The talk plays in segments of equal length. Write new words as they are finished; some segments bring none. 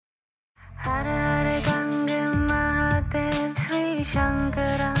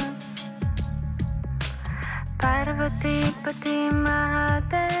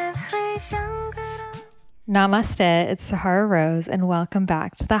Namaste, it's Sahara Rose, and welcome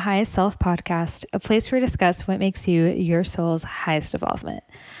back to the Highest Self podcast, a place where we discuss what makes you your soul's highest evolvement.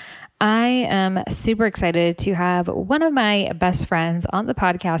 I am super excited to have one of my best friends on the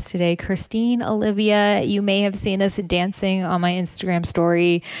podcast today, Christine Olivia. You may have seen us dancing on my Instagram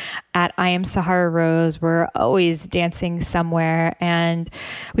story at I Am Sahara Rose. We're always dancing somewhere, and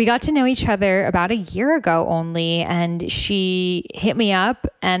we got to know each other about a year ago only, and she hit me up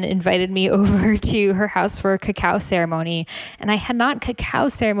and invited me over to her house for a cacao ceremony, and I had not cacao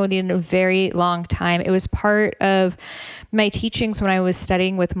ceremony in a very long time. It was part of my teachings when I was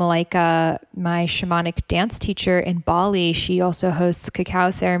studying with Malaika, my shamanic dance teacher in Bali. She also hosts cacao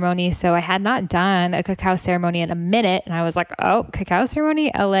ceremony. So I had not done a cacao ceremony in a minute. And I was like, oh, cacao ceremony,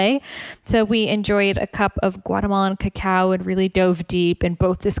 LA. So we enjoyed a cup of Guatemalan cacao and really dove deep, and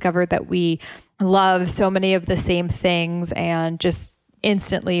both discovered that we love so many of the same things and just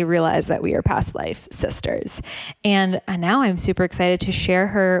instantly realized that we are past life sisters. And now I'm super excited to share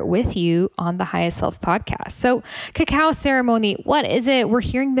her with you on the Highest Self podcast. So cacao ceremony, what is it? We're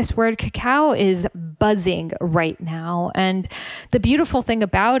hearing this word. Cacao is buzzing right now. And the beautiful thing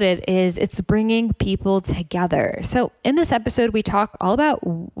about it is it's bringing people together. So in this episode, we talk all about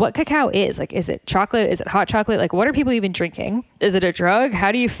what cacao is. Like, is it chocolate? Is it hot chocolate? Like, what are people even drinking? Is it a drug?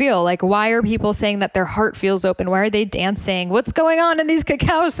 How do you feel? Like, why are people saying that their heart feels open? Why are they dancing? What's going on in these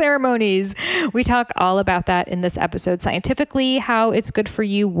cacao ceremonies? We talk all about that in this episode. Scientifically, how it's good for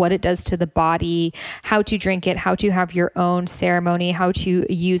you, what it does to the body, how to drink it, how to have your own ceremony, how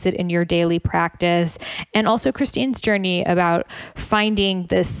to use it in your daily practice, and also Christine's journey about finding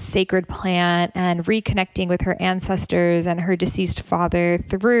this sacred plant and reconnecting with her ancestors and her deceased father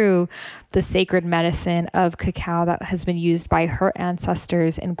through the sacred medicine of cacao that has been used by her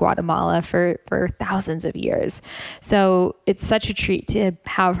ancestors in Guatemala for thousands of years. So it's such a treat to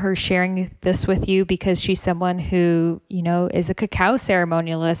have her sharing this with you, because she's someone who, you know, is a cacao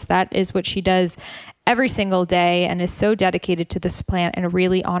ceremonialist. That is what she does every single day and is so dedicated to this plant and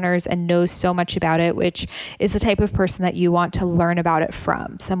really honors and knows so much about it, which is the type of person that you want to learn about it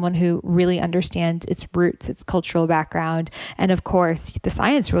from. Someone who really understands its roots, its cultural background, and of course, the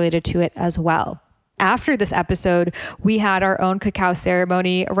science related to it as well. After this episode, we had our own cacao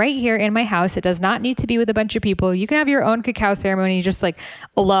ceremony right here in my house. It does not need to be with a bunch of people. You can have your own cacao ceremony just like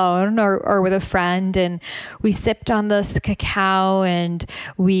alone or with a friend. And we sipped on this cacao and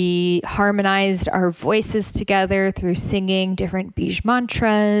we harmonized our voices together through singing different Bij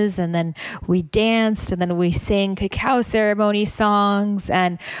mantras. And then we danced, and then we sang cacao ceremony songs,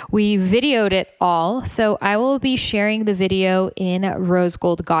 and we videoed it all. So I will be sharing the video in Rose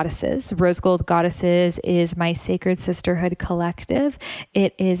Gold Goddesses. Rose Gold Goddesses is my Sacred Sisterhood collective.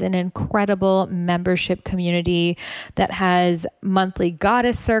 It is an incredible membership community that has monthly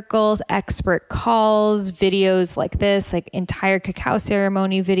goddess circles, expert calls, videos like this, like entire cacao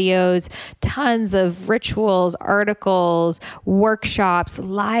ceremony videos, tons of rituals, articles, workshops,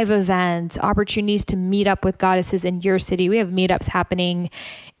 live events, opportunities to meet up with goddesses in your city. We have meetups happening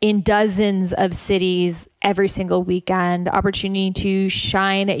in dozens of cities every single weekend, opportunity to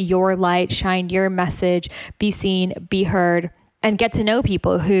shine your light, shine your message, be seen, be heard, and get to know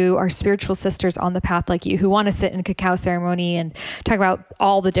people who are spiritual sisters on the path like you, who want to sit in a cacao ceremony and talk about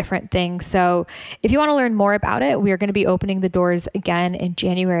all the different things. So if you want to learn more about it, we are going to be opening the doors again in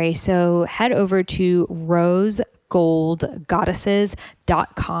January. So head over to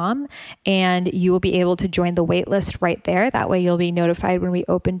rosegoldgoddesses.com and you will be able to join the waitlist right there. That way you'll be notified when we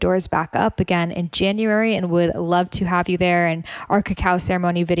open doors back up again in January, and would love to have you there. And our cacao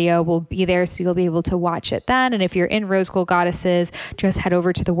ceremony video will be there, so you'll be able to watch it then. And if you're in Rose Gold Goddesses, just head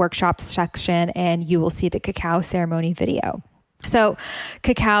over to the workshops section and you will see the cacao ceremony video. So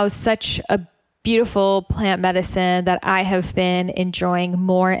cacao is such a beautiful plant medicine that I have been enjoying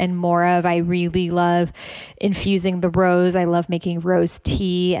more and more of. I really love infusing the rose. I love making rose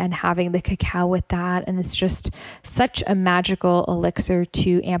tea and having the cacao with that. And it's just such a magical elixir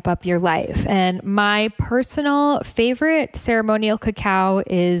to amp up your life. And my personal favorite ceremonial cacao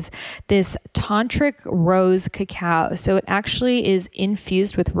is this tantric rose cacao. So it actually is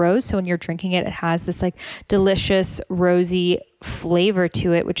infused with rose. So when you're drinking it, it has this like delicious rosy flavor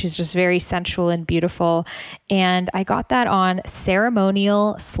to it, which is just very sensual and beautiful. And I got that on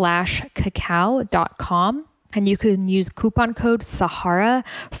ceremonial/cacao.com. And you can use coupon code Sahara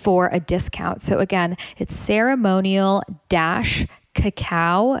for a discount. So again, it's ceremonial-cacao.com.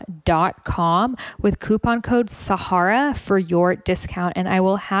 cacao.com with coupon code Sahara for your discount. And I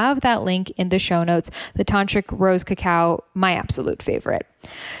will have that link in the show notes. The Tantric Rose Cacao, my absolute favorite.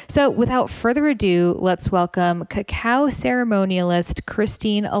 So without further ado, let's welcome cacao ceremonialist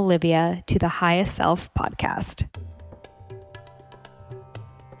Christine Olivia to the Highest Self podcast.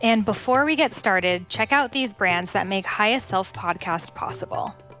 And before we get started, check out these brands that make Highest Self podcast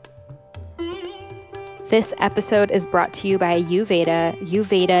possible. This episode is brought to you by Ayurveda.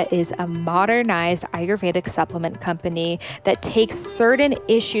 Ayurveda is a modernized Ayurvedic supplement company that takes certain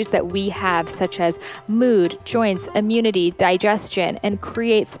issues that we have, such as mood, joints, immunity, digestion, and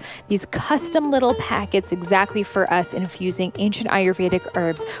creates these custom little packets exactly for us, infusing ancient Ayurvedic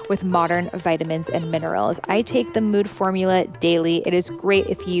herbs with modern vitamins and minerals. I take the mood formula daily. It is great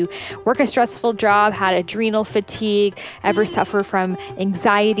if you work a stressful job, had adrenal fatigue, ever suffer from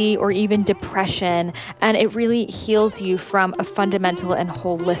anxiety or even depression. And it really heals you from a fundamental and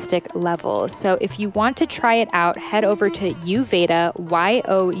holistic level. So if you want to try it out, head over to Youveda,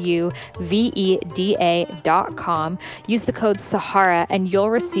 YOUVEDA.com. Use the code Sahara and you'll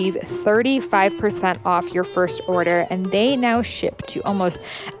receive 35% off your first order. And they now ship to almost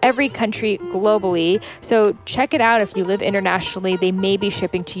every country globally. So check it out if you live internationally. They may be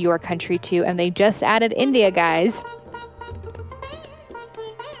shipping to your country too. And they just added India, guys.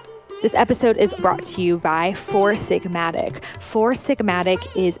 This episode is brought to you by Four Sigmatic. Four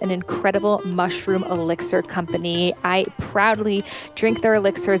Sigmatic is an incredible mushroom elixir company. I proudly drink their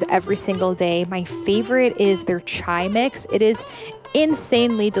elixirs every single day. My favorite is their chai mix. It is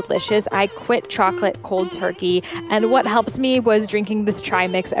insanely delicious. I quit chocolate cold turkey, and what helps me was drinking this chai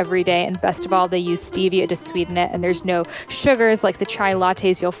mix every day. And best of all, they use stevia to sweeten it, and there's no sugars like the chai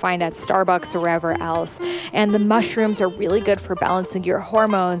lattes you'll find at Starbucks or wherever else. And the mushrooms are really good for balancing your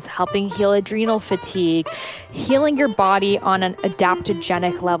hormones, helping heal adrenal fatigue, healing your body on an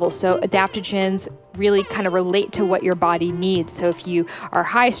adaptogenic level. So adaptogens really kind of relate to what your body needs. So if you are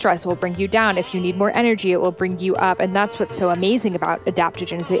high stress, it will bring you down. If you need more energy, it will bring you up. And that's what's so amazing about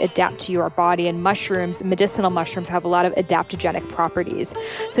adaptogens. They adapt to your body, and mushrooms, medicinal mushrooms, have a lot of adaptogenic properties.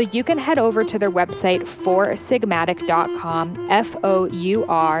 So you can head over to their website, foursigmatic.com,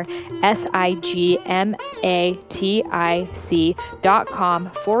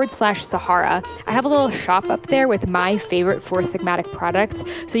 FOURSIGMATIC.com/Sahara. I have a little shop up there with my favorite Four Sigmatic products.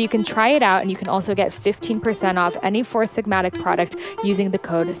 So you can try it out, and you can also get 15% off any Four Sigmatic product using the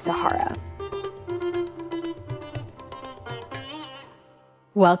code Sahara.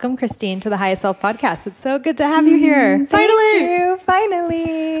 Welcome, Christine, to the Highest Self podcast. It's so good to have you here.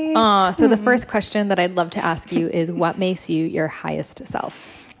 Finally. So the first question that I'd love to ask you is, what makes you your highest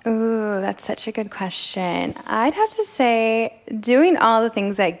self? Ooh, that's such a good question. I'd have to say doing all the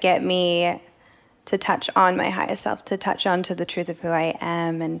things that get me to touch on my highest self, to touch on to the truth of who I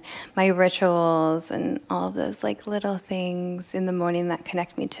am, and my rituals and all of those like little things in the morning that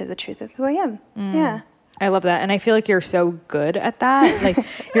connect me to the truth of who I am. Yeah. I love that. And I feel like you're so good at that. Like,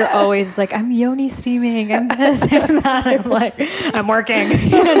 you're always like, I'm yoni steaming, I'm this and that. I'm like, I'm working,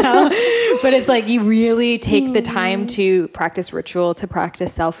 you know? But it's like, you really take the time to practice ritual, to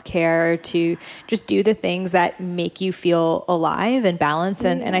practice self-care, to just do the things that make you feel alive and balanced.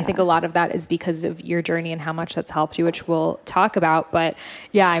 And I think a lot of that is because of your journey and how much that's helped you, which we'll talk about. But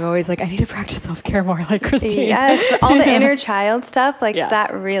yeah, I'm always like, I need to practice self-care more, like Christine. Yes, all the inner child stuff, like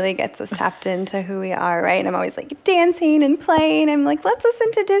that really gets us tapped into who we are, right? And I'm always like dancing and playing. I'm like, let's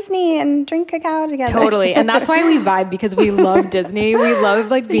listen to Disney and drink cacao together. Totally. And that's why we vibe, because we love Disney. We love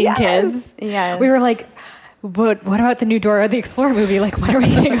like being kids. Yes. We were like, what about the new Dora the Explorer movie? Like, when are we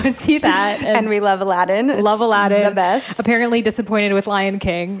going to go see that? And we love Aladdin. Love Aladdin. The best. Apparently disappointed with Lion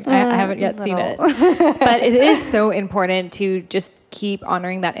King. I haven't yet seen it. But it is so important to just keep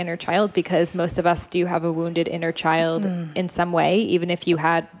honoring that inner child, because most of us do have a wounded inner child in some way. Even if you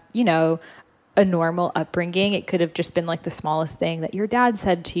had, you know, a normal upbringing, it could have just been like the smallest thing that your dad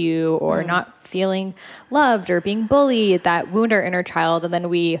said to you, or not feeling loved or being bullied, that wound our inner child. And then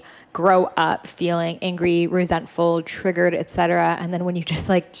we grow up feeling angry, resentful, triggered, etc. And then when you just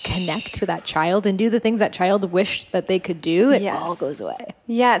like connect to that child and do the things that child wished that they could do, it all goes away.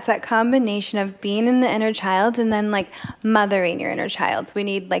 Yeah, it's that combination of being in the inner child and then like mothering your inner child. We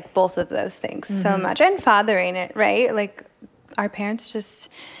need like both of those things so much, and fathering it, right? Like our parents just,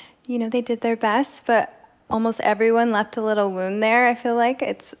 you know, they did their best, but almost everyone left a little wound there. I feel like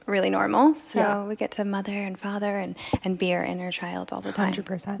it's really normal. So we get to mother and father and be our inner child all the time.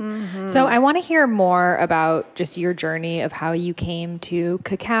 100%. So I want to hear more about just your journey of how you came to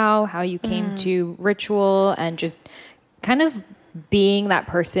cacao, how you came to ritual, and just kind of being that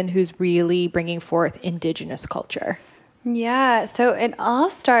person who's really bringing forth indigenous culture. Yeah, so it all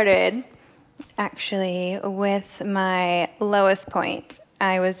started actually with my lowest point.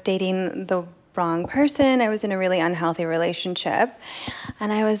 I was dating the wrong person. I was in a really unhealthy relationship,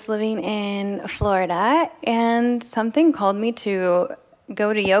 and I was living in Florida, and something called me to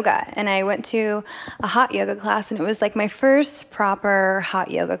go to yoga. And I went to a hot yoga class, and it was like my first proper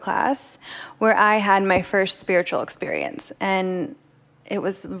hot yoga class where I had my first spiritual experience. And it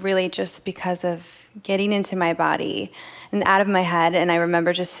was really just because of getting into my body and out of my head. And I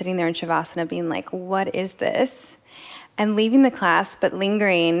remember just sitting there in Shavasana being like, what is this? And leaving the class, but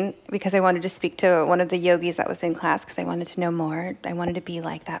lingering because I wanted to speak to one of the yogis that was in class because I wanted to know more. I wanted to be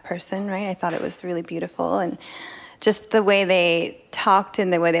like that person, right? I thought it was really beautiful. And just the way they talked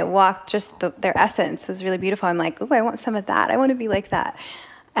and the way they walked, just their essence was really beautiful. I'm like, oh, I want some of that. I want to be like that.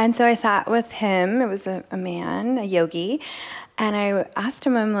 And so I sat with him. It was a man, a yogi. And I asked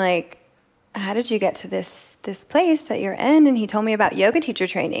him, I'm like, how did you get to this place that you're in? And he told me about yoga teacher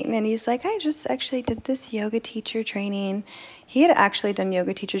training. And he's like, I just actually did this yoga teacher training. He had actually done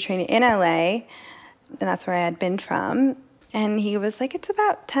yoga teacher training in LA, and that's where I had been from. And he was like, it's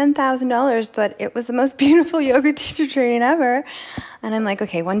about $10,000, but it was the most beautiful yoga teacher training ever. And I'm like,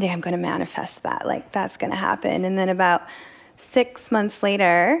 okay, one day I'm going to manifest that. Like, that's going to happen. And then about 6 months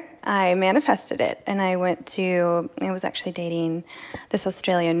later, I manifested it, and I was actually dating this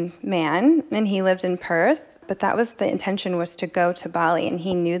Australian man, and he lived in Perth, but that was the intention, was to go to Bali, and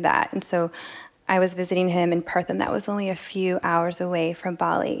he knew that. And so I was visiting him in Perth, and that was only a few hours away from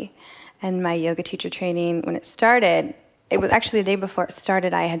Bali. And my yoga teacher training, when it started, it was actually the day before it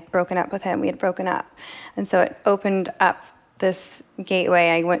started, I had broken up with him. We had broken up. And so it opened up this gateway.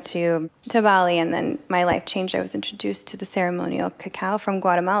 I went to Bali, and then my life changed. I was introduced to the ceremonial cacao from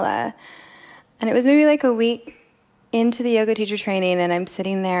Guatemala. And it was maybe like a week into the yoga teacher training, and I'm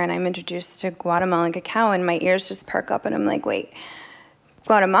sitting there and I'm introduced to Guatemalan cacao, and my ears just perk up, and I'm like, wait,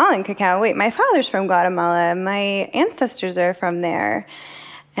 Guatemalan cacao? Wait, my father's from Guatemala. My ancestors are from there.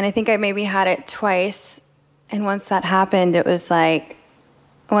 And I think I maybe had it twice. And once that happened, it was like,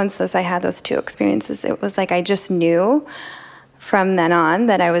 I had those two experiences, it was like I just knew from then on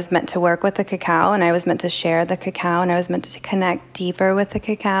that I was meant to work with the cacao, and I was meant to share the cacao, and I was meant to connect deeper with the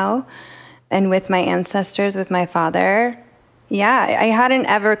cacao and with my ancestors, with my father. Yeah, I hadn't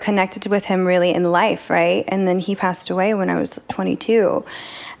ever connected with him really in life, right? And then he passed away when I was 22.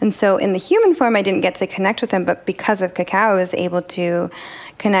 And so in the human form, I didn't get to connect with him, but because of cacao, I was able to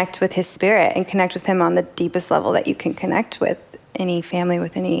connect with his spirit and connect with him on the deepest level that you can connect with any family,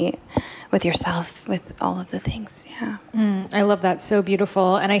 with yourself, with all of the things. Yeah. I love that. So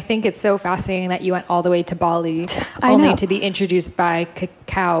beautiful. And I think it's so fascinating that you went all the way to Bali only to be introduced by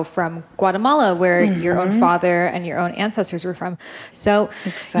cacao from Guatemala, where your own father and your own ancestors were from. So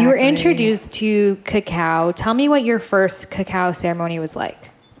you were introduced to cacao. Tell me what your first cacao ceremony was like.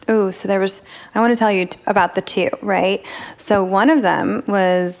 Oh, so I want to tell you about the two, right? So one of them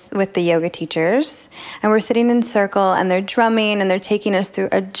was with the yoga teachers, and we're sitting in circle, and they're drumming, and they're taking us through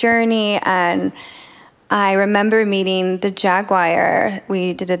a journey, and I remember meeting the jaguar.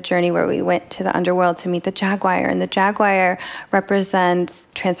 We did a journey where we went to the underworld to meet the jaguar, and the jaguar represents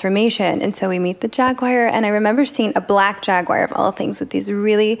transformation, and so we meet the jaguar, and I remember seeing a black jaguar, of all things, with these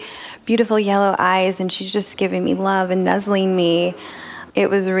really beautiful yellow eyes, and she's just giving me love and nuzzling me. It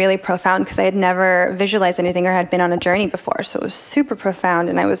was really profound because I had never visualized anything or had been on a journey before. So it was super profound,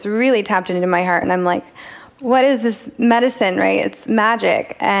 and I was really tapped into my heart. And I'm like, what is this medicine, right? It's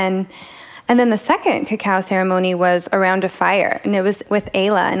magic. And then the second cacao ceremony was around a fire, and it was with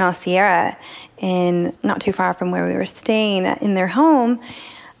Ayla and Osierra, not too far from where we were staying in their home.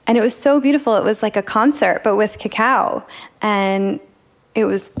 And it was so beautiful. It was like a concert, but with cacao. And it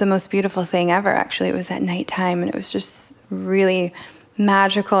was the most beautiful thing ever, actually. It was at nighttime, and it was just really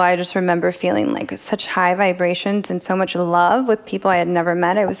magical. I just remember feeling like such high vibrations and so much love with people I had never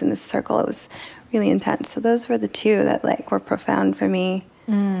met. I was in this circle. It was really intense. So those were the two that were profound for me.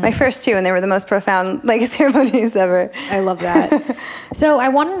 My first two, and they were the most profound ceremonies ever. I love that. So I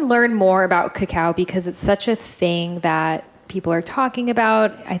want to learn more about cacao because it's such a thing that people are talking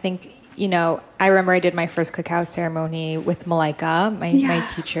about. I think, I remember I did my first cacao ceremony with Malaika, my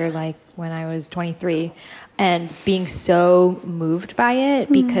teacher, when I was 23. And being so moved by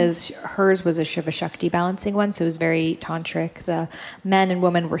it because hers was a Shiva Shakti balancing one. So it was very tantric. The men and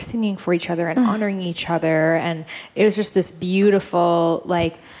women were singing for each other and honoring each other. And it was just this beautiful,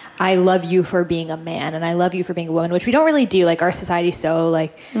 I love you for being a man and I love you for being a woman, which we don't really do. Our society's so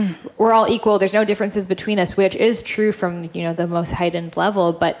we're all equal. There's no differences between us, which is true from, the most heightened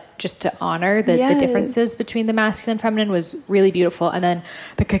level. But just to honor the differences between the masculine and feminine was really beautiful. And then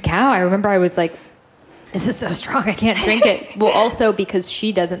the cacao, I remember I was this is so strong, I can't drink it. Well, also because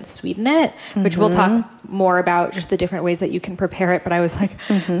she doesn't sweeten it, which we'll talk more about just the different ways that you can prepare it. But I was like,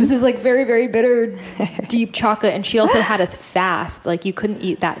 this is like very, very bitter, deep chocolate. And she also had us fast. Like you couldn't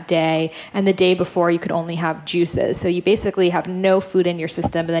eat that day. And the day before you could only have juices. So you basically have no food in your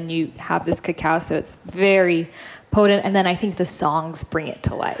system, and then you have this cacao. So it's very potent. And then I think the songs bring it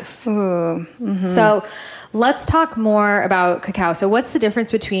to life. Ooh, So let's talk more about cacao. So what's the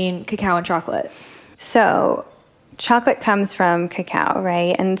difference between cacao and chocolate? So chocolate comes from cacao,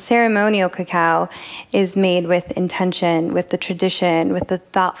 right? And ceremonial cacao is made with intention, with the tradition, with the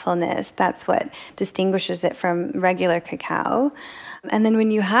thoughtfulness. That's what distinguishes it from regular cacao. And then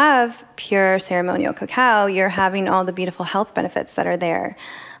when you have pure ceremonial cacao, you're having all the beautiful health benefits that are there,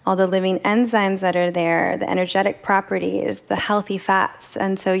 all the living enzymes that are there, the energetic properties, the healthy fats.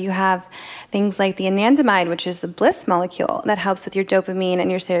 And so you have things like the anandamide, which is the bliss molecule that helps with your dopamine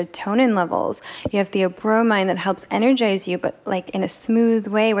and your serotonin levels. You have theobromine that helps energize you, but like in a smooth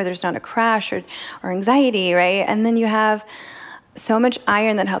way where there's not a crash or anxiety, right? And then you have so much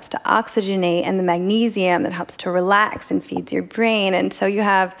iron that helps to oxygenate, and the magnesium that helps to relax and feeds your brain. And so you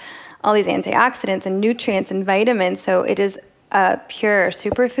have all these antioxidants and nutrients and vitamins. So it is a pure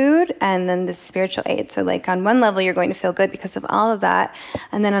superfood, and then the spiritual aid. So like on one level, you're going to feel good because of all of that.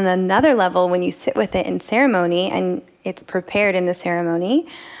 And then on another level, when you sit with it in ceremony and it's prepared in a ceremony,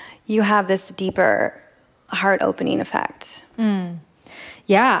 you have this deeper heart opening effect.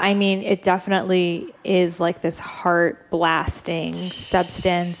 Yeah, I mean, it definitely is like this heart blasting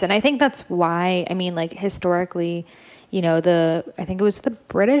substance. And I think that's why, I mean, like historically, you know, I think it was the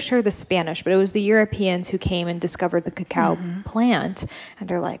British or the Spanish, but it was the Europeans who came and discovered the cacao plant. And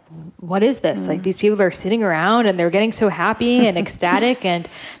they're like, what is this? Like these people are sitting around and they're getting so happy and ecstatic. And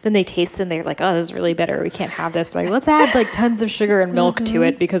then they taste it and they're like, oh, this is really bitter. We can't have this. Like, let's add like tons of sugar and milk to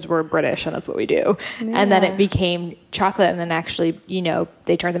it because we're British and that's what we do. Yeah. And then it became chocolate. And then actually, you know,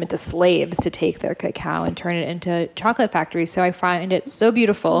 they turned them into slaves to take their cacao and turn it into chocolate factories. So I find it so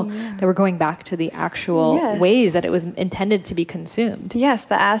beautiful that we're going back to the actual ways that it was intended to be consumed. Yes,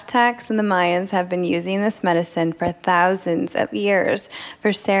 the Aztecs and the Mayans have been using this medicine for thousands of years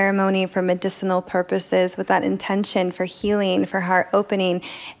for ceremony, for medicinal purposes, with that intention for healing, for heart opening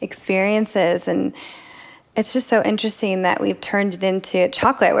experiences. And it's just so interesting that we've turned it into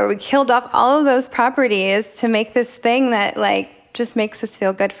chocolate, where we killed off all of those properties to make this thing that like just makes us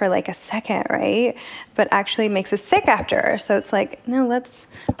feel good for like a second, right? But actually makes us sick after. So it's like, no, let's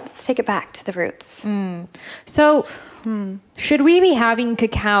take it back to the roots. So should we be having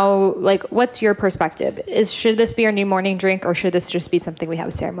cacao? Like, what's your perspective? Should this be our new morning drink, or should this just be something we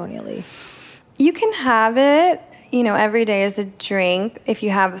have ceremonially? You can have it, you know, every day as a drink if you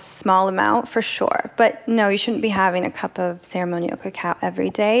have a small amount, for sure. But no, you shouldn't be having a cup of ceremonial cacao every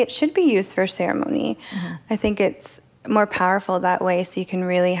day. It should be used for ceremony. I think it's more powerful that way, so you can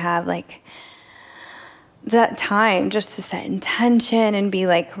really have like that time just to set intention and be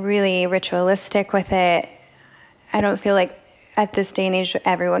like really ritualistic with it. I don't feel like at this day and age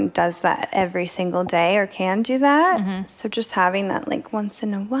everyone does that every single day or can do that. So just having that like once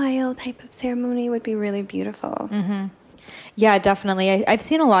in a while type of ceremony would be really beautiful. Yeah, definitely. I've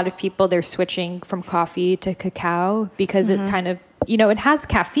seen a lot of people, they're switching from coffee to cacao because it kind of, you know, it has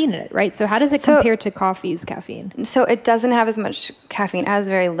caffeine in it, right? So how does it compare to coffee's caffeine? So it doesn't have as much caffeine. It has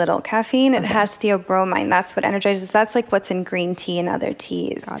very little caffeine. It has theobromine. That's what energizes. That's like what's in green tea and other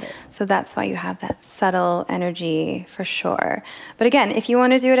teas. Got it. So that's why you have that subtle energy for sure. But again, if you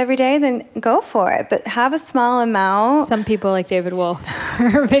want to do it every day, then go for it. But have a small amount. Some people like David Wolf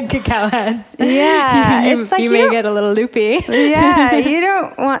are big cacao heads. Yeah. It's like you may get a little loopy. Yeah. You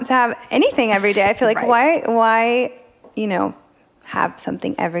don't want to have anything every day. I feel like why, you know, have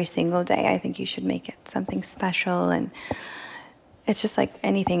something every single day. I think you should make it something special, and it's just like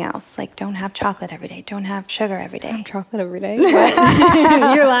anything else. Like, don't have chocolate every day. Don't have sugar every day. Have chocolate every day?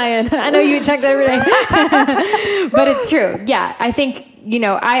 You're lying. I know you check that every day. But it's true. Yeah, I think, you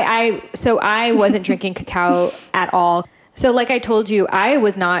know, so I wasn't drinking cacao at all. So like I told you, I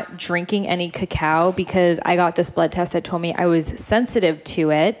was not drinking any cacao because I got this blood test that told me I was sensitive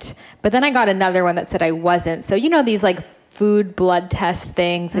to it. But then I got another one that said I wasn't. So, you know, these like food blood test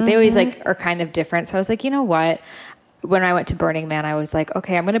things, like they always like are kind of different. So I was like, you know what? When I went to Burning Man, I was like,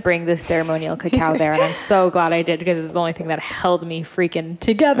 okay, I'm going to bring this ceremonial cacao there. And I'm so glad I did, because it's the only thing that held me freaking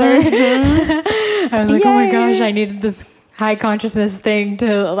together. I was like, oh my gosh, I needed this high consciousness thing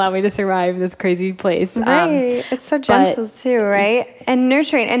to allow me to survive this crazy place. Right. It's so gentle too, right? And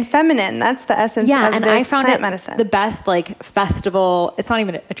nurturing and feminine. That's the essence of and I found plant medicine. The best like festival. It's not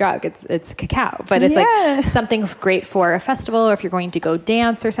even a drug. It's cacao, but it's like something great for a festival, or if you're going to go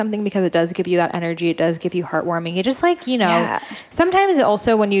dance or something, because it does give you that energy. It does give you heartwarming. It just like, sometimes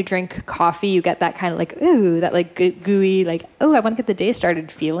also when you drink coffee, you get that kind of like, ooh, that like gooey, like, oh, I want to get the day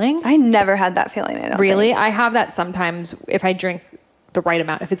started feeling. I never had that feeling. I don't really. think. I have that sometimes if I drink the right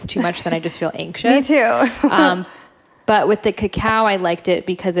amount. If it's too much, then I just feel anxious. Me too. But with the cacao, I liked it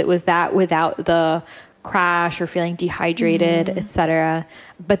because it was that without the crash or feeling dehydrated, etc.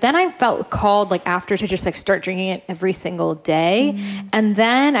 But then I felt called like after to just like start drinking it every single day. And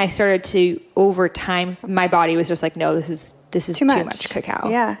then I started to, over time, my body was just like, no, this is too much cacao.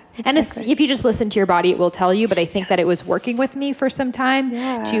 Yeah. Exactly. And it's, if you just listen to your body, it will tell you. But I think that it was working with me for some time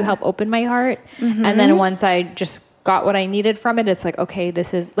to help open my heart. And then once I just got what I needed from it, it's like, okay,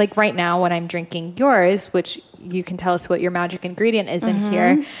 this is like right now when I'm drinking yours, which you can tell us what your magic ingredient is in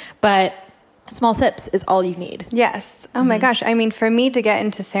here, but small sips is all you need. Yes. Oh my gosh. I mean, for me to get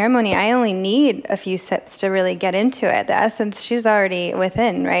into ceremony, I only need a few sips to really get into it. The essence, she's already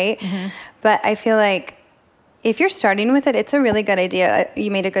within, right? But I feel like if you're starting with it, it's a really good idea.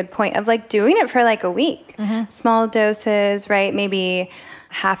 You made a good point of like doing it for like a week. Small doses, right? Maybe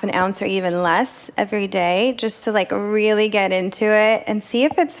half an ounce or even less every day, just to like really get into it and see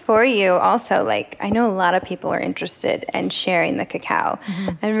if it's for you. Also, like I know a lot of people are interested in sharing the cacao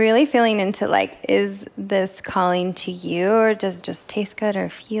and really feeling into like, is this calling to you, or does it just taste good or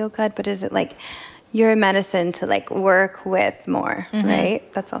feel good? But is it like your medicine to like work with more,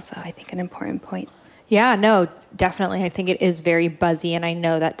 right? That's also, I think, an important point. Yeah, no, definitely. I think it is very buzzy, and I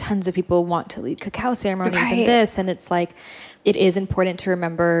know that tons of people want to lead cacao ceremonies and this, and it's like, it is important to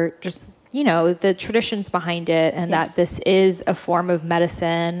remember just, the traditions behind it, and that this is a form of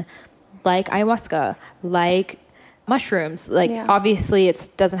medicine like ayahuasca, like mushrooms. Like, obviously, it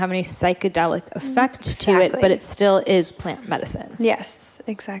doesn't have any psychedelic effect to it, but it still is plant medicine. Yes,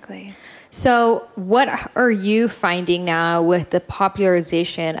 exactly. So what are you finding now with the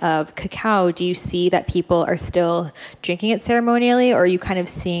popularization of cacao? Do you see that people are still drinking it ceremonially, or are you kind of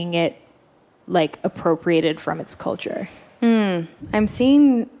seeing it like appropriated from its culture? I'm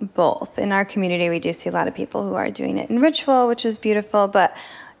seeing both. In our community, we do see a lot of people who are doing it in ritual, which is beautiful. But,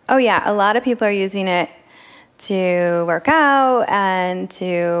 a lot of people are using it to work out and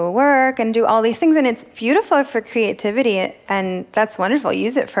to work and do all these things. And it's beautiful for creativity, and that's wonderful.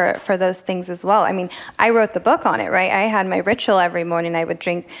 Use it for those things as well. I mean, I wrote the book on it, right? I had my ritual every morning. I would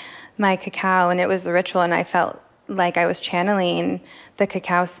drink my cacao, and it was the ritual, and I felt like I was channeling the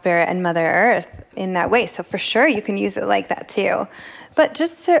cacao spirit and Mother Earth in that way. So for sure, you can use it like that too. But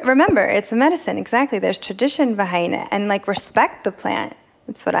just to remember, it's a medicine. Exactly. There's tradition behind it, and like respect the plant.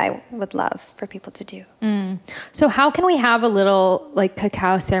 It's what I would love for people to do. So how can we have a little like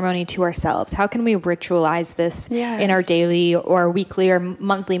cacao ceremony to ourselves? How can we ritualize this in our daily or weekly or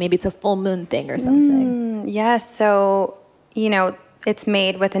monthly? Maybe it's a full moon thing or something. Yes. So, it's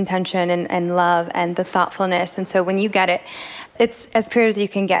made with intention and love and the thoughtfulness. And so when you get it, it's as pure as you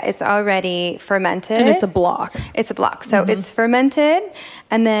can get. It's already fermented. And it's a block. It's a block. So it's fermented,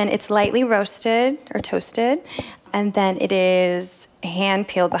 and then it's lightly roasted or toasted. And then it is hand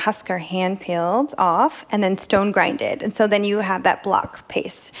peeled, the husk are hand peeled off, and then stone grinded. And so then you have that block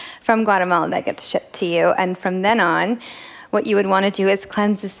paste from Guatemala that gets shipped to you. And from then on, what you would want to do is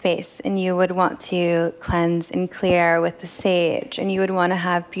cleanse the space, and you would want to cleanse and clear with the sage, and you would want to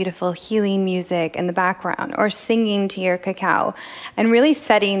have beautiful healing music in the background, or singing to your cacao, and really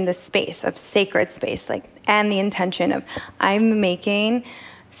setting the space of sacred space, and the intention of, I'm making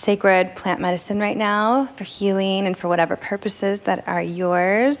sacred plant medicine right now for healing and for whatever purposes that are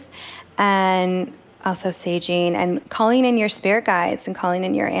yours, and also saging and calling in your spirit guides and calling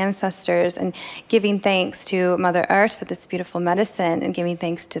in your ancestors and giving thanks to Mother Earth for this beautiful medicine, and giving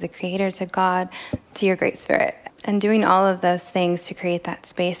thanks to the Creator, to God, to your Great Spirit, and doing all of those things to create that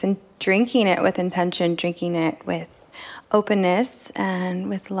space, and drinking it with intention, drinking it with openness and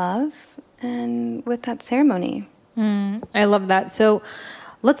with love and with that ceremony. I love that. So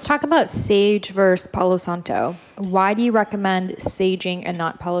let's talk about sage versus Palo Santo. Why do you recommend saging and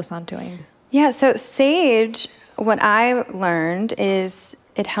not Palo Santoing? Yeah, so sage, what I learned is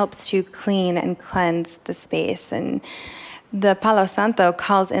it helps to clean and cleanse the space, and the Palo Santo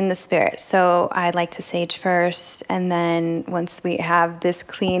calls in the spirit. So I like to sage first, and then once we have this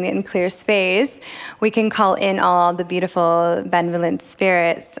clean and clear space, we can call in all the beautiful benevolent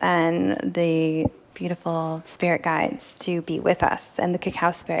spirits and the beautiful spirit guides to be with us, and the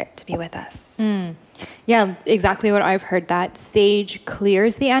cacao spirit to be with us. Yeah, exactly what I've heard, that sage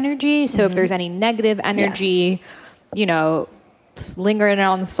clears the energy. So if there's any negative energy, you know, lingering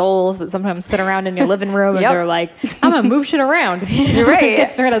on souls that sometimes sit around in your living room and they're like, I'm going to move shit around. Right. It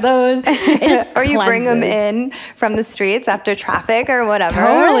gets rid of those. Or you bring them in from the streets after traffic or whatever.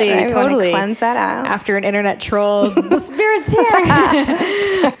 Totally, right? totally. Cleanse that out. After an internet troll, the spirit's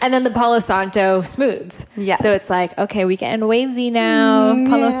here. And then the Palo Santo smooths. Yeah. So it's like, okay, we getting wavy now.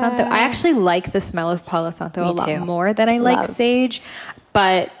 Palo Santo. I actually like the smell of Palo Santo a lot more than I like sage.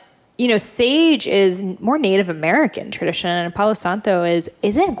 But you know, sage is more Native American tradition, and Palo Santo is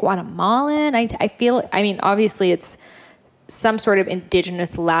it Guatemalan? I feel, I mean, obviously it's some sort of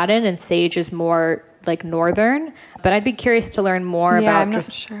indigenous Latin, and sage is more like Northern, but I'd be curious to learn more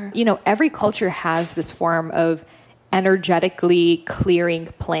about you know, every culture has this form of energetically clearing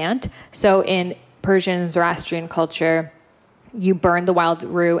plant. So in Persian Zoroastrian culture, you burn the wild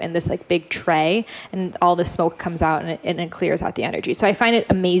rue in this like big tray and all the smoke comes out and it clears out the energy. So I find it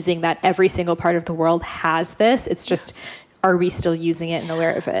amazing that every single part of the world has this. It's just, are we still using it and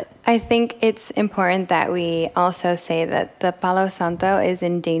aware of it? I think it's important that we also say that the Palo Santo is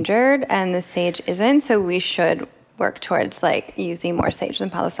endangered and the sage isn't. So we should work towards like using more sage than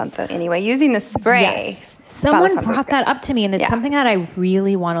Palo Santo anyway. Using the spray. Yes. Someone brought that up to me, and it's something that I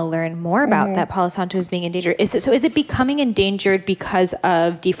really want to learn more about, that Palo Santo is being endangered. Is it becoming endangered because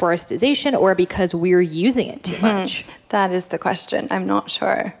of deforestation or because we're using it too much? That is the question. I'm not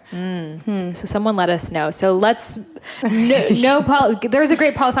sure. So someone let us know. So let's there's a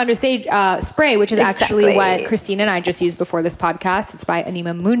great Palo Santo sage spray, which is actually what Christine and I just used before this podcast. It's by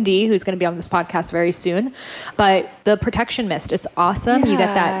Anima Mundi, who's going to be on this podcast very soon. But the protection mist, it's awesome. You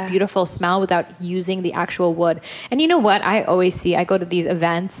get that beautiful smell without using the actual wood. And you know what? I always see, I go to these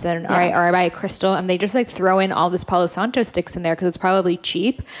events and or I buy a crystal and they just like throw in all this Palo Santo sticks in there because it's probably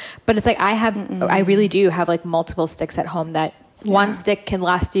cheap. But it's like I really do have like multiple sticks at home that one stick can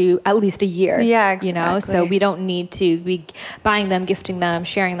last you at least a year. Yeah, exactly. You know, so we don't need to be buying them, gifting them,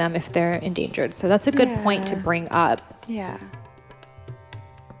 sharing them if they're endangered. So that's a good point to bring up. Yeah.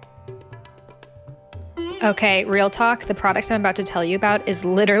 Okay, real talk, the product I'm about to tell you about is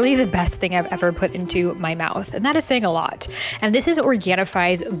literally the best thing I've ever put into my mouth, and that is saying a lot. And this is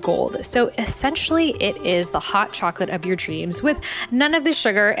Organifi's Gold. So essentially it is the hot chocolate of your dreams with none of the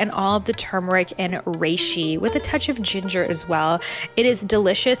sugar and all of the turmeric and reishi with a touch of ginger as well. It is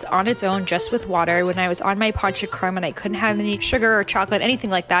delicious on its own just with water. When I was on my Panchakarma and I couldn't have any sugar or chocolate,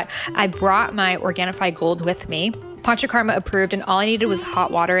 anything like that, I brought my Organifi Gold with me. Panchakarma approved, and all I needed was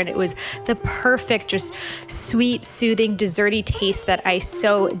hot water, and it was the perfect, just sweet, soothing, desserty taste that I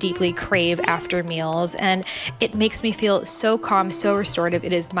so deeply crave after meals, and it makes me feel so calm, so restorative.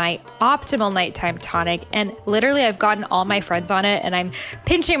 It is my optimal nighttime tonic, and literally I've gotten all my friends on it, and I'm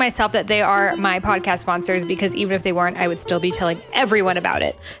pinching myself that they are my podcast sponsors, because even if they weren't, I would still be telling everyone about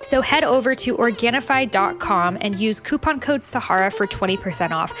it. So head over to Organifi.com and use coupon code Sahara for 20%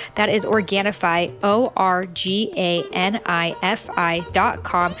 off. That is Organifi, ORGANIFI.com.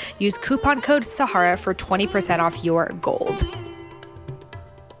 Use coupon code Sahara for 20% off your gold.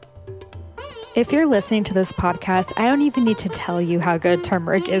 If you're listening to this podcast, I don't even need to tell you how good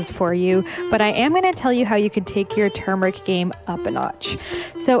turmeric is for you, but I am going to tell you how you can take your turmeric game up a notch.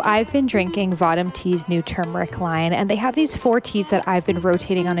 So I've been drinking Vahdam Tea's new turmeric line, and they have these 4 teas that I've been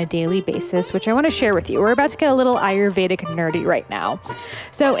rotating on a daily basis, which I want to share with you. We're about to get a little Ayurvedic nerdy right now.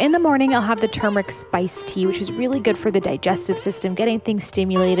 So in the morning, I'll have the turmeric spice tea, which is really good for the digestive system, getting things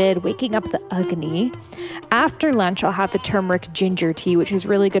stimulated, waking up the Agni. After lunch, I'll have the turmeric ginger tea, which is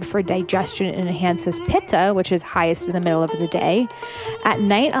really good for digestion and enhances pitta, which is highest in the middle of the day. At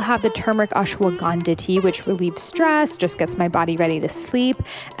night, I'll have the turmeric ashwagandha tea, which relieves stress, just gets my body ready to sleep.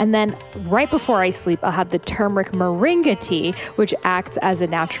 And then right before I sleep, I'll have the turmeric moringa tea, which acts as a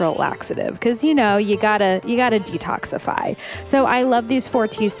natural laxative, because you gotta detoxify. So I love these 4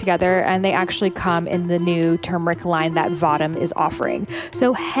 teas together, and they actually come in the new turmeric line that Vahdam is offering.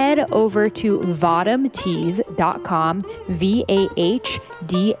 So head over to vahdamteas.com,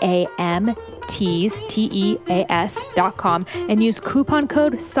 VAHDAM teas.com, and use coupon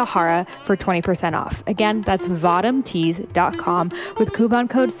code Sahara for 20% off. Again, that's vahdamteas.com with coupon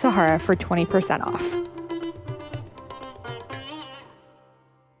code Sahara for 20% off.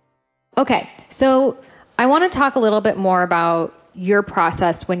 Okay, so I want to talk a little bit more about your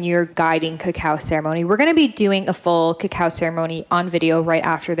process when you're guiding cacao ceremony. We're going to be doing a full cacao ceremony on video right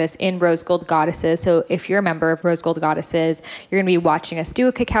after this in Rose Gold Goddesses. So if you're a member of Rose Gold Goddesses, you're going to be watching us do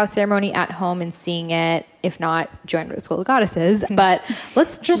a cacao ceremony at home and seeing it. If not, join Rose Gold Goddesses. But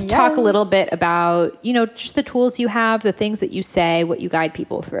let's just talk a little bit about, just the tools you have, the things that you say, what you guide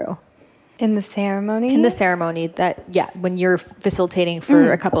people through. In the ceremony? In the ceremony that, when you're facilitating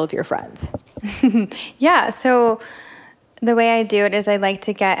for a couple of your friends. Yeah, so the way I do it is I like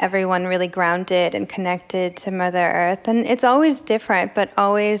to get everyone really grounded and connected to Mother Earth. And it's always different, but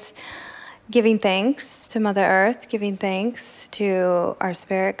always giving thanks to Mother Earth, giving thanks to our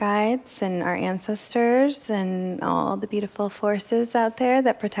spirit guides and our ancestors and all the beautiful forces out there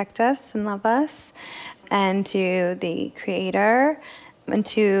that protect us and love us, and to the Creator and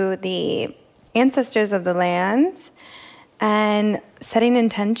to the ancestors of the land, and setting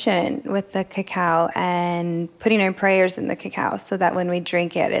intention with the cacao and putting our prayers in the cacao so that when we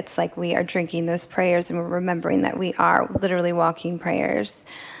drink it, it's like we are drinking those prayers and we're remembering that we are literally walking prayers.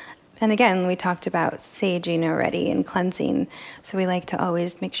 And again, we talked about saging already and cleansing. So we like to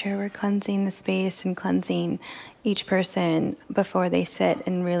always make sure we're cleansing the space and cleansing each person before they sit,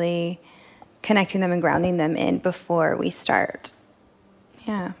 and really connecting them and grounding them in before we start.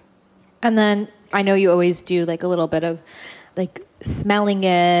 Yeah. And then I know you always do like a little bit of like smelling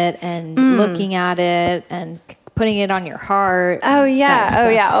it and looking at it and putting it on your heart. Oh,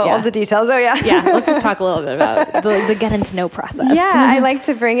 yeah. All the details. Oh, yeah. Yeah. Let's just talk a little bit about the getting to know process. Yeah. I like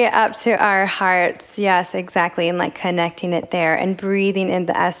to bring it up to our hearts. Yes, exactly. And like connecting it there and breathing in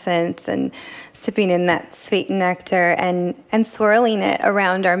the essence and sipping in that sweet nectar and swirling it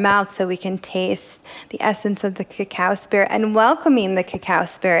around our mouth so we can taste the essence of the cacao spirit and welcoming the cacao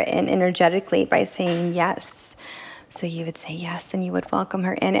spirit in energetically by saying yes. So you would say yes, and you would welcome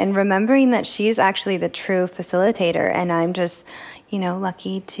her in, and remembering that she's actually the true facilitator, and I'm just,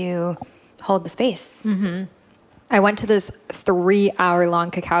 lucky to hold the space. Mm-hmm. I went to this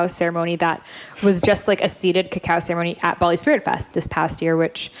 3-hour-long cacao ceremony that was just like a seated cacao ceremony at Bali Spirit Fest this past year,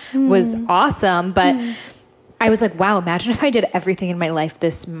 which was awesome. But I was like, wow, imagine if I did everything in my life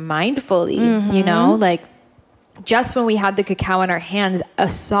this mindfully, like just when we had the cacao in our hands, a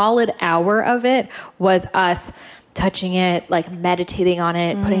solid hour of it was us touching it, like meditating on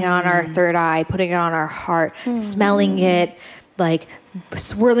it, putting it on our third eye, putting it on our heart, smelling it, like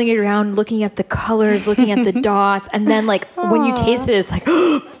swirling it around, looking at the colors, looking at the dots. And then like when you taste it, it's like,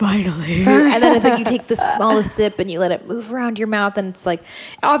 oh, finally. And then it's like you take the smallest sip and you let it move around your mouth. And it's like,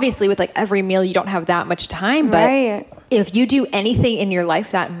 obviously with like every meal, you don't have that much time, but if you do anything in your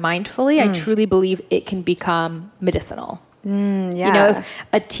life that mindfully, I truly believe it can become medicinal. If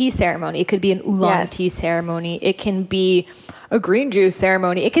a tea ceremony, it could be an oolong tea ceremony. It can be a green juice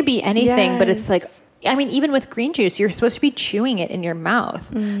ceremony. It could be anything, but it's like, I mean, even with green juice, you're supposed to be chewing it in your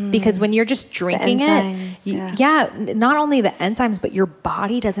mouth because when you're just drinking it, not only the enzymes, but your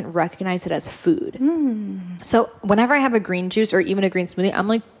body doesn't recognize it as food. So whenever I have a green juice or even a green smoothie, I'm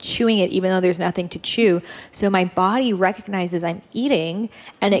like chewing it even though there's nothing to chew. So my body recognizes I'm eating,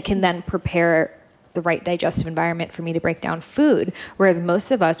 and it can then prepare the right digestive environment for me to break down food. Whereas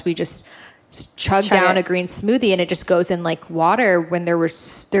most of us, we just chug down a green smoothie and it just goes in like water when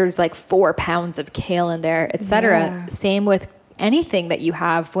there's like 4 pounds of kale in there, etc. Same with anything that you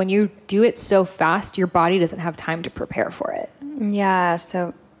have. When you do it so fast, your body doesn't have time to prepare for it. Yeah,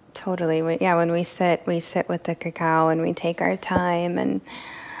 so totally. When we sit with the cacao and we take our time, and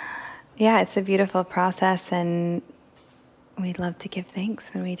it's a beautiful process, and we love to give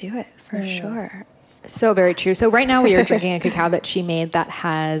thanks when we do it, for sure. So very true. So right now we are drinking a cacao that she made that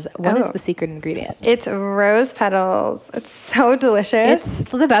has, what is the secret ingredient? It's rose petals. It's so delicious. It's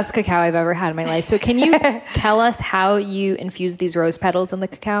the best cacao I've ever had in my life. So can you tell us how you infused these rose petals in the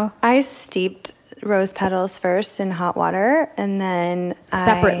cacao? I steeped rose petals first in hot water, and then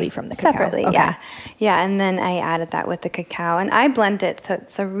separately from the cacao. Separately, okay. Yeah, and then I added that with the cacao, and I blend it so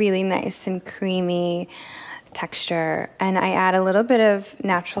it's a really nice and creamy texture, and I add a little bit of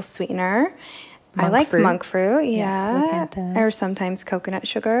natural sweetener. Monk fruit, or sometimes coconut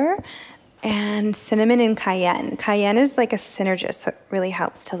sugar, and cinnamon and cayenne. Cayenne is like a synergist, so it really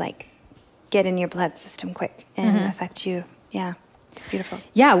helps to like get in your blood system quick and affect you. Yeah, it's beautiful.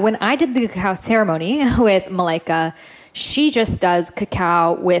 Yeah, when I did the cacao ceremony with Malaika, she just does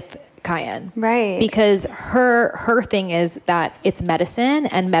cacao with cayenne. Right. Because her thing is that it's medicine,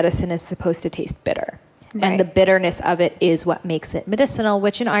 and medicine is supposed to taste bitter. Right. And the bitterness of it is what makes it medicinal,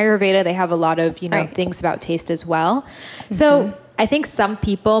 which in Ayurveda, they have a lot of, things about taste as well. So I think some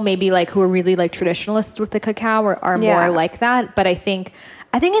people maybe like who are really like traditionalists with the cacao are more like that. But I think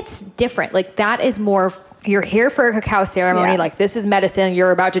it's different. Like that is more, you're here for a cacao ceremony. Like this is medicine.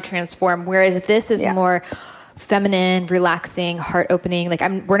 You're about to transform. Whereas this is more feminine, relaxing, heart opening. Like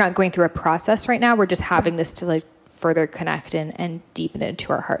we're not going through a process right now. We're just having this to like further connect and deepen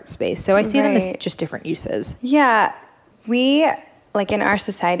into our heart space. So I see them as just different uses. Yeah. We like in our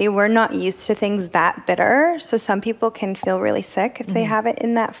society, we're not used to things that bitter. So some people can feel really sick if they have it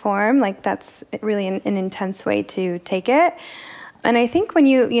in that form. Like that's really an intense way to take it. And I think when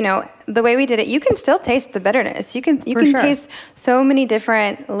you know, the way we did it, you can still taste the bitterness. You can sure. taste so many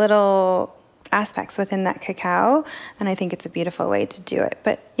different little aspects within that cacao. And I think it's a beautiful way to do it.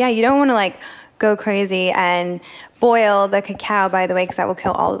 But yeah, you don't want to like go crazy and boil the cacao, by the way, because that will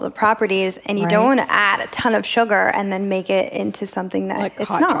kill all of the properties. And you don't want to add a ton of sugar and then make it into something that like it's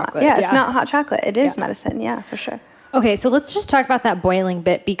hot not. chocolate. Yeah, it's not hot chocolate. It is medicine. Yeah, for sure. Okay, so let's just talk about that boiling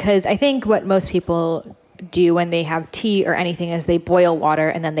bit, because I think what most people do when they have tea or anything is they boil water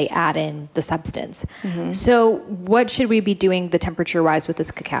and then they add in the substance. So what should we be doing the temperature-wise with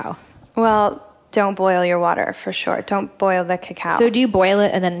this cacao? Well, don't boil your water for sure. Don't boil the cacao. So do you boil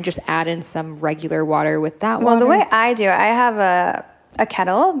it and then just add in some regular water with that water? Well, the way I do it, I have a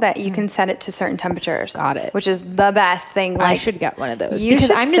kettle that you can set it to certain temperatures. Got it. Which is the best thing. Like, I should get one of those, you because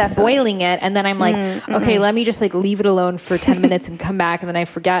should I'm just definitely. boiling it and then I'm like, okay, let me just like leave it alone for 10 minutes and come back, and then I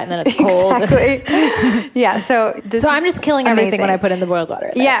forget and then it's cold. Exactly. Yeah, so this So I'm just killing everything when I put in the boiled water.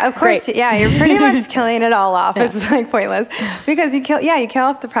 Yeah, of course. Great. Yeah, you're pretty much killing it all off. It's like pointless because you kill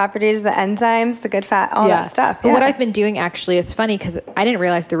off the properties, the enzymes, the good fat, all that stuff. But what I've been doing, actually, it's funny because I didn't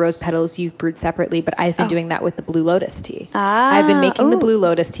realize the rose petals you brewed separately, but I've been doing that with the blue lotus tea. I've been making the blue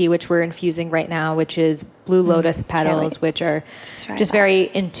lotus tea, which we're infusing right now, which is blue lotus petals, which are just very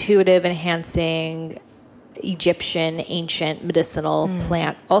intuitive, enhancing, Egyptian, ancient, medicinal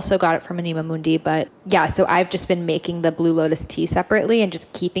plant. Also got it from Anima Mundi. But yeah, so I've just been making the blue lotus tea separately and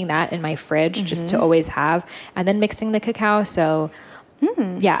just keeping that in my fridge just to always have, and then mixing the cacao. So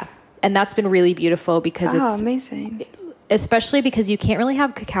yeah, and that's been really beautiful because it's amazing. Especially because you can't really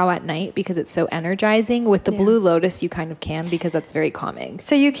have cacao at night because it's so energizing. With the blue lotus, you kind of can, because that's very calming.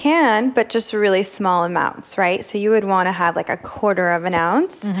 So you can, but just really small amounts, right? So you would want to have like a quarter of an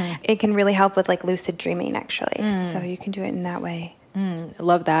ounce. It can really help with like lucid dreaming, actually. So you can do it in that way. I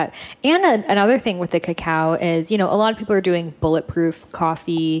love that. And another thing with the cacao is, you know, a lot of people are doing bulletproof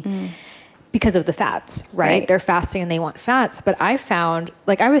coffee because of the fats, right? They're fasting and they want fats. But I found,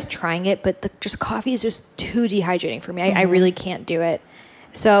 like, I was trying it, but just coffee is just too dehydrating for me. I really can't do it.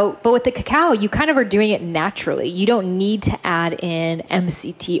 So, but with the cacao, you kind of are doing it naturally. You don't need to add in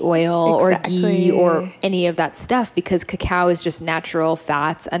MCT oil or ghee or any of that stuff, because cacao is just natural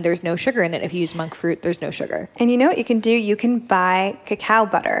fats and there's no sugar in it. If you use monk fruit, there's no sugar. And you know what you can do? You can buy cacao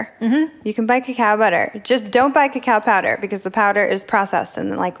butter. You can buy cacao butter. Just don't buy cacao powder, because the powder is processed.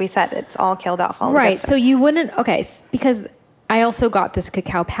 And like we said, it's all killed off. All Right. So you wouldn't, because I also got this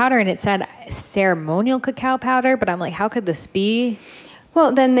cacao powder and it said ceremonial cacao powder, but I'm like, how could this be?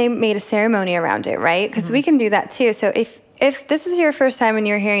 Well, then they made a ceremony around it, right? Because we can do that too. So if this is your first time and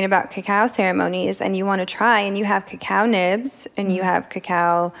you're hearing about cacao ceremonies and you want to try, and you have cacao nibs and you have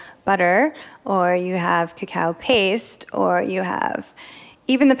cacao butter, or you have cacao paste, or you have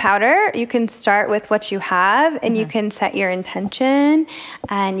even the powder, you can start with what you have and you can set your intention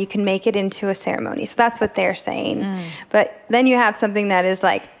and you can make it into a ceremony. So that's what they're saying. But then you have something that is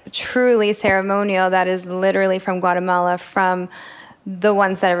like truly ceremonial, that is literally from Guatemala, from the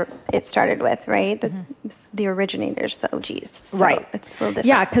ones that it started with, right? The originators, the OGs. So right. It's a little different.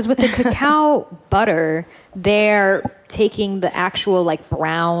 Yeah, because with the cacao butter, they're taking the actual like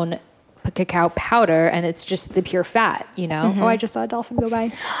brown cacao powder and it's just the pure fat, you know? Oh, I just saw a dolphin go by.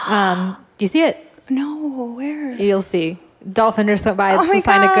 Do you see it? No, where? You'll see. Dolphin just went by. It's my a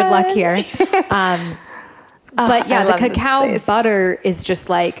sign of good luck God. here. But yeah, I the love this cacao space. butter is just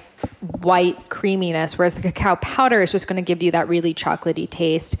like white creaminess, whereas the cacao powder is just going to give you that really chocolatey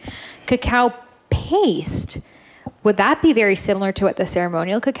taste. Cacao paste, would that be very similar to what the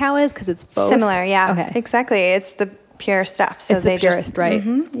ceremonial cacao is? Because it's both? Similar, yeah. Okay. Exactly. It's the pure stuff. So It's the purest, right?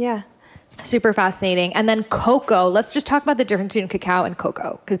 Yeah. Super fascinating. And then cocoa. Let's just talk about the difference between cacao and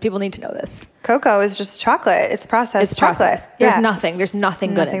cocoa, because people need to know this. Cocoa is just chocolate. It's processed chocolate. Processed. Yeah. There's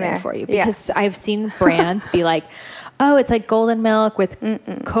nothing good in there for you, Yeah. because I've seen brands be like, oh, it's like golden milk with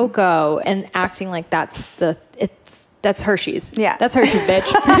cocoa, and acting like that's Hershey's. Yeah. That's Hershey's, bitch.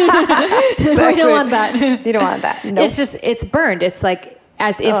 We don't want that. You don't want that. Nope. It's burned. It's like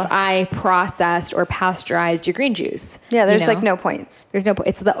as if I processed or pasteurized your green juice. Yeah, there's you know? like no point. There's no point.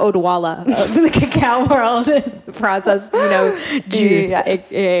 It's the Odwalla of the cacao world. Processed, juice, Yes.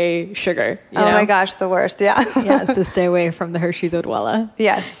 aka sugar. Oh my gosh, the worst. Yeah. Yeah, so stay away from the Hershey's Odwalla.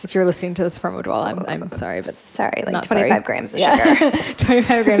 Yes. If you're listening to this from Odwalla, I'm sorry, but Sorry, like not 25 grams of sugar.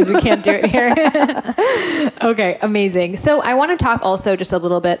 25 grams, we can't do it here. Okay, amazing. So I want to talk also just a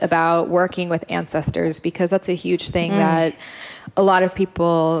little bit about working with ancestors, because that's a huge thing that a lot of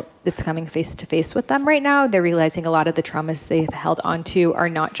people, it's coming face to face with them right now. They're realizing a lot of the traumas they've held onto are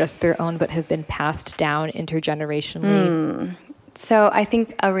not just their own, but have been passed down intergenerationally. So I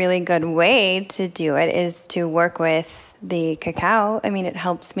think a really good way to do it is to work with the cacao. I mean, it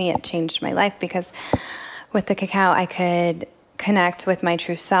helps me. It changed my life because with the cacao, I could connect with my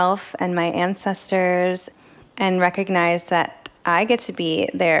true self and my ancestors and recognize that I get to be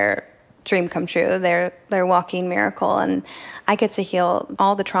their dream come true, their walking miracle. And I get to heal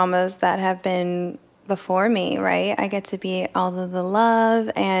all the traumas that have been before me, right? I get to be all of the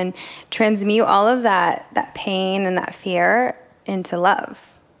love and transmute all of that pain and that fear into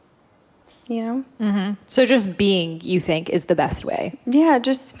love, you know? Mm-hmm. So just being, you think, is the best way? Yeah,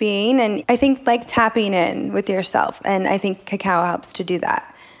 just being. And I think like tapping in with yourself. And I think cacao helps to do that.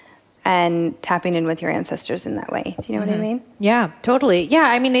 And tapping in with your ancestors in that way. Do you know what I mean? Yeah, totally. Yeah,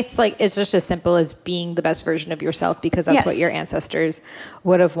 I mean, it's just as simple as being the best version of yourself because that's what your ancestors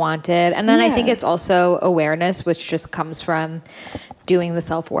would have wanted. And then I think it's also awareness, which just comes from doing the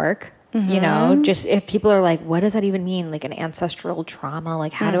self-work. You know, just if people are like, what does that even mean? Like an ancestral trauma?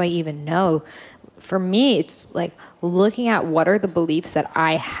 Like, how do I even know? For me, it's like looking at what are the beliefs that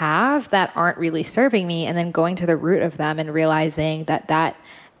I have that aren't really serving me and then going to the root of them and realizing that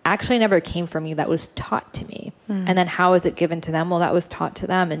actually never came from me, that was taught to me. And then how is it given to them? Well, that was taught to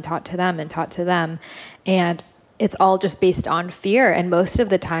them and taught to them and taught to them. And it's all just based on fear. And most of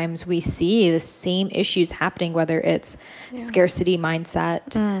the times we see the same issues happening, whether it's scarcity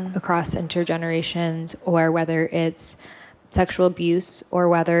mindset across intergenerations, or whether it's sexual abuse, or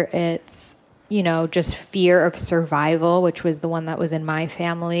whether it's, you know, just fear of survival, which was the one that was in my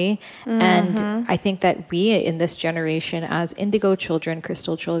family. And I think that we in this generation as indigo children,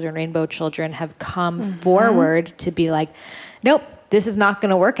 crystal children, rainbow children have come forward to be like, nope, this is not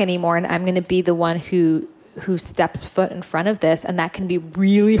going to work anymore. And I'm going to be the one who steps foot in front of this. And that can be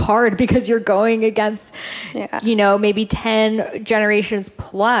really hard because you're going against, you know, maybe 10 generations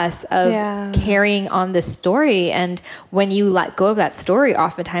plus of carrying on this story. And when you let go of that story,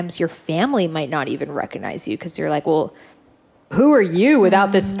 oftentimes your family might not even recognize you because you're like, well, who are you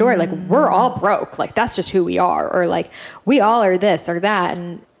without this story? Like, we're all broke. Like, that's just who we are. Or like, we all are this or that.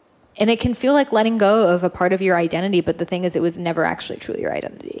 And it can feel like letting go of a part of your identity. But the thing is, it was never actually truly your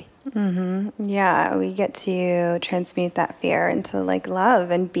identity. Yeah, we get to transmute that fear into like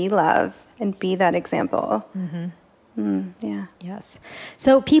love and be that example. Yeah. Yes.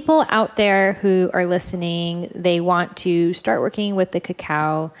 So people out there who are listening, they want to start working with the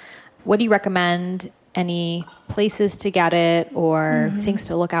cacao. What do you recommend? Any places to get it or things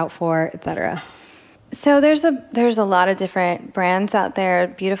to look out for, etc.? So there's a lot of different brands out there,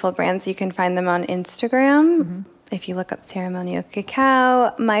 beautiful brands. You can find them on Instagram. If you look up ceremonial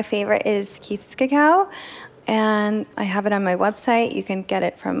cacao, my favorite is Keith's Cacao, and I have it on my website. You can get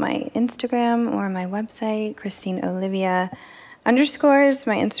it from my Instagram or my website. Christine Olivia _ is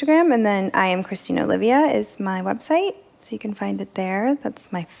my Instagram, and then I am Christine Olivia is my website. So you can find it there.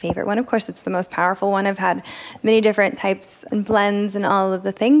 That's my favorite one. Of course, it's the most powerful one. I've had many different types and blends and all of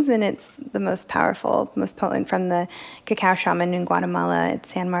the things, and it's the most powerful, most potent from the cacao shaman in Guatemala.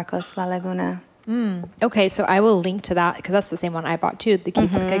 It's San Marcos La Laguna. Okay, so I will link to that because that's the same one I bought too, the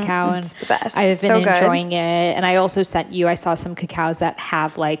Keith's Cacao, and it's the best. I've been enjoying it. And I also I saw some cacaos that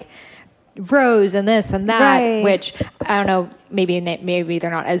have like rose and this and that, which I don't know, maybe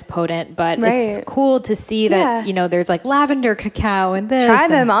they're not as potent, but it's cool to see that, you know, there's like lavender cacao and this. Try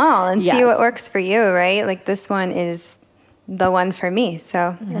them all and see what works for you, right? Like this one is the one for me.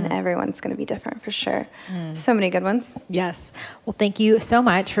 So, and everyone's going to be different for sure. So many good ones. Yes. Well, thank you so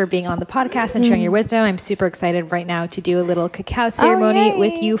much for being on the podcast and sharing your wisdom. I'm super excited right now to do a little cacao ceremony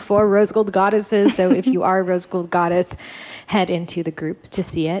with you for Rose Gold Goddesses. So if you are a Rose Gold Goddess, head into the group to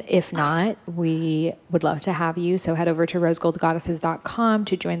see it. If not, we would love to have you. So head over to rosegoldgoddesses.com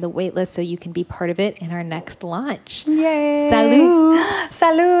to join the waitlist so you can be part of it in our next launch. Yay. Salud.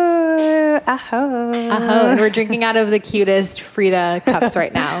 Salud. Aho. Aho. And we're drinking out of the cutest Frida cups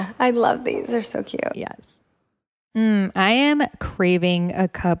right now. I love these. They're so cute. Yes. I am craving a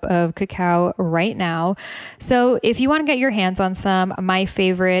cup of cacao right now. So if you want to get your hands on some, my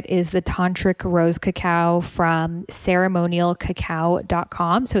favorite is the Tantric Rose Cacao from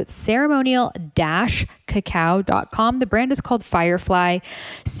ceremonialcacao.com. So it's ceremonial-cacao.com. The brand is called Firefly.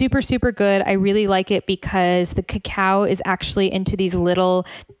 Super, super good. I really like it because the cacao is actually into these little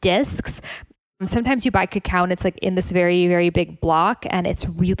discs. Sometimes you buy cacao and it's like in this very, very big block and it's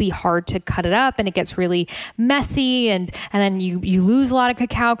really hard to cut it up and it gets really messy and then you lose a lot of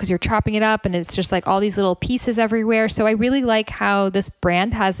cacao because you're chopping it up and it's just like all these little pieces everywhere. So I really like how this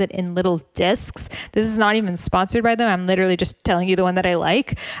brand has it in little discs. This is not even sponsored by them. I'm literally just telling you the one that I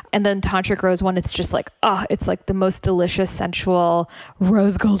like. And then Tantric Rose one, it's just like, it's like the most delicious, sensual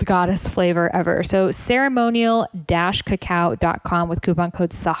rose gold goddess flavor ever. So ceremonial-cacao.com with coupon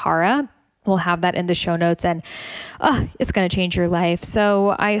code Sahara. We'll have that in the show notes and it's going to change your life.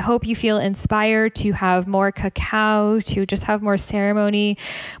 So I hope you feel inspired to have more cacao, to just have more ceremony,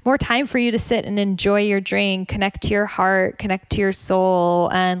 more time for you to sit and enjoy your drink, connect to your heart, connect to your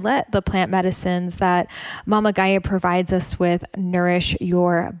soul, and let the plant medicines that Mama Gaia provides us with nourish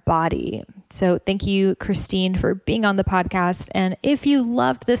your body. So thank you, Christine, for being on the podcast. And if you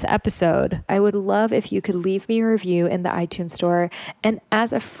loved this episode, I would love if you could leave me a review in the iTunes store. And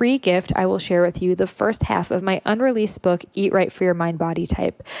as a free gift, I will share with you the first half of my unreleased book, Eat Right for Your Mind Body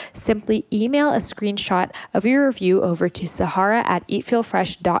Type. Simply email a screenshot of your review over to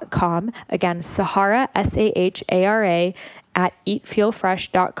Sahara@eatfeelfresh.com. Again, Sahara, Sahara, at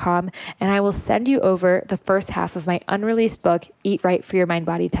eatfeelfresh.com. And I will send you over the first half of my unreleased book, Eat Right for Your Mind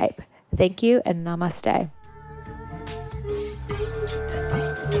Body Type. Thank you and namaste.